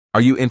Are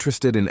you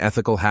interested in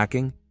ethical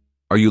hacking?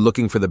 Are you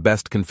looking for the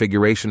best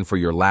configuration for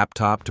your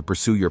laptop to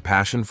pursue your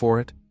passion for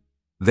it?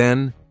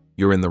 Then,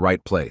 you're in the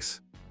right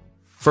place.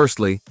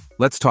 Firstly,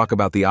 let's talk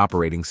about the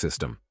operating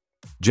system.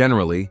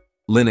 Generally,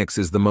 Linux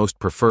is the most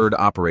preferred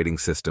operating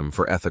system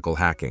for ethical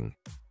hacking.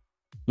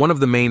 One of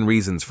the main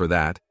reasons for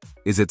that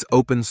is its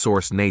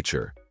open-source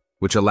nature,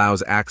 which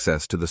allows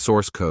access to the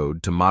source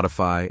code to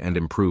modify and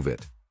improve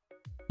it.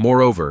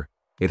 Moreover,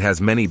 it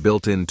has many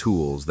built-in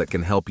tools that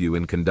can help you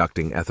in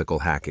conducting ethical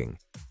hacking.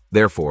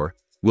 Therefore,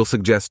 we'll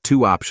suggest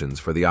two options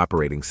for the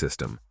operating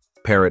system: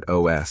 Parrot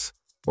OS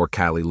or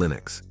Kali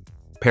Linux.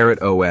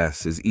 Parrot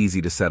OS is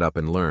easy to set up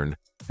and learn,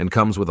 and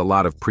comes with a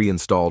lot of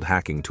pre-installed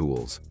hacking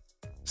tools.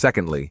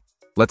 Secondly,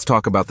 let's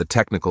talk about the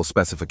technical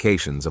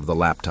specifications of the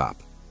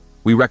laptop.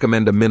 We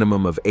recommend a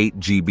minimum of 8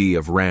 GB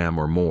of RAM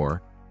or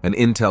more, an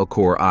Intel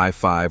Core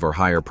i5 or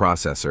higher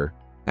processor,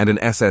 and an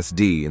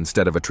SSD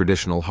instead of a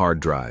traditional hard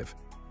drive.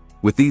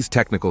 With these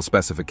technical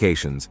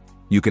specifications,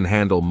 you can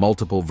handle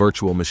multiple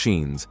virtual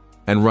machines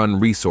and run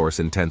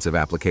resource-intensive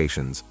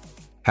applications.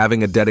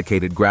 Having a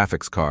dedicated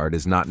graphics card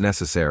is not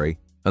necessary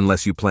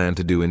unless you plan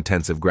to do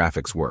intensive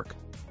graphics work.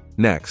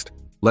 Next,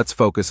 let's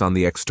focus on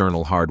the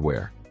external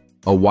hardware.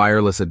 A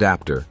wireless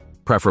adapter,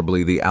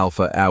 preferably the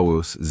Alpha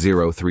AUX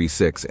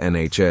 036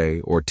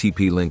 NHA or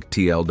TP-Link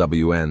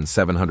TLWN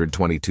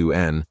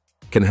 722N,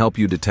 can help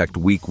you detect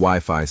weak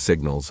Wi-Fi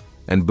signals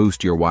and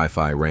boost your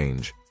Wi-Fi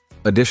range.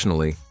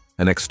 Additionally,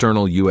 an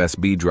external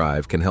USB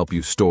drive can help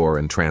you store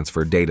and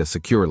transfer data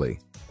securely.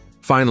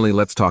 Finally,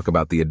 let's talk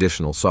about the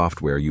additional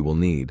software you will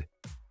need.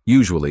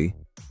 Usually,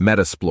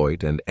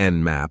 Metasploit and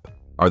Nmap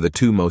are the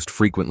two most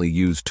frequently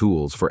used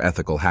tools for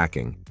ethical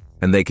hacking,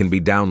 and they can be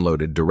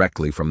downloaded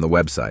directly from the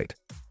website.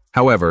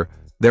 However,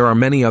 there are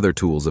many other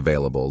tools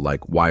available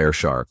like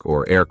Wireshark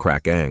or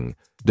Aircrack-Eng,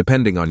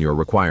 depending on your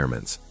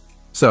requirements.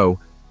 So,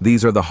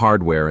 these are the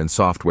hardware and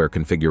software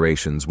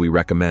configurations we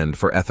recommend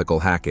for ethical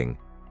hacking.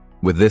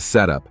 With this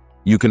setup,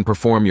 you can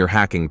perform your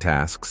hacking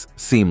tasks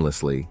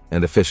seamlessly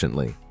and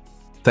efficiently.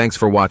 Thanks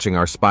for watching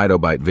our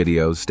SpidoByte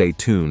videos. Stay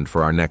tuned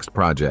for our next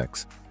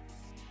projects.